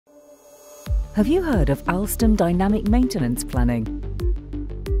Have you heard of Alstom Dynamic Maintenance Planning?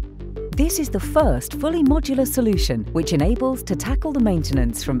 This is the first fully modular solution which enables to tackle the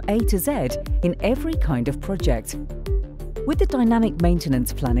maintenance from A to Z in every kind of project. With the dynamic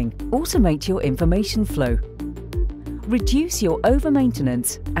maintenance planning, automate your information flow, reduce your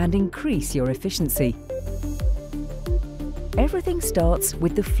over-maintenance and increase your efficiency. Everything starts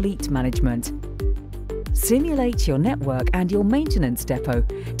with the fleet management. Simulate your network and your maintenance depot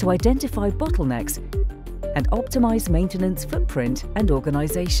to identify bottlenecks and optimize maintenance footprint and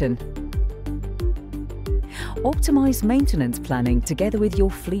organization. Optimize maintenance planning together with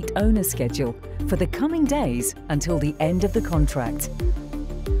your fleet owner schedule for the coming days until the end of the contract.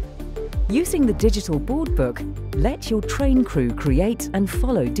 Using the digital board book, let your train crew create and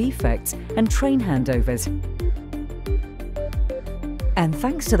follow defects and train handovers. And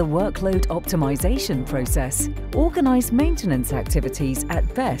thanks to the workload optimization process, organize maintenance activities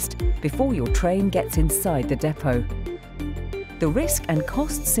at best before your train gets inside the depot. The risk and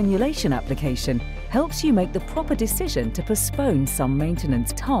cost simulation application helps you make the proper decision to postpone some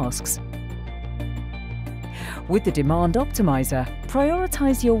maintenance tasks. With the Demand Optimizer,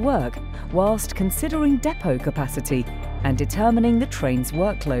 prioritize your work whilst considering depot capacity and determining the train's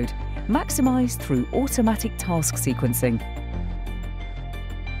workload, maximized through automatic task sequencing.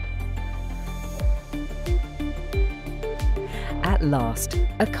 At last,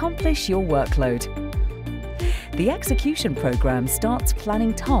 accomplish your workload. The execution program starts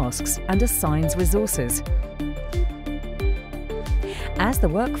planning tasks and assigns resources. As the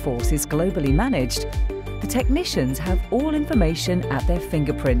workforce is globally managed, the technicians have all information at their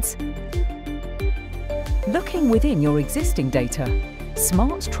fingerprints. Looking within your existing data,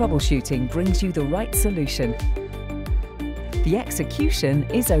 smart troubleshooting brings you the right solution. The execution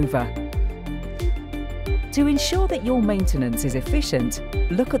is over. To ensure that your maintenance is efficient,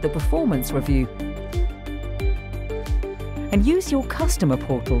 look at the performance review and use your customer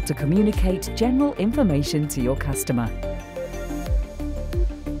portal to communicate general information to your customer.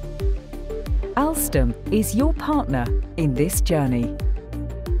 Alstom is your partner in this journey.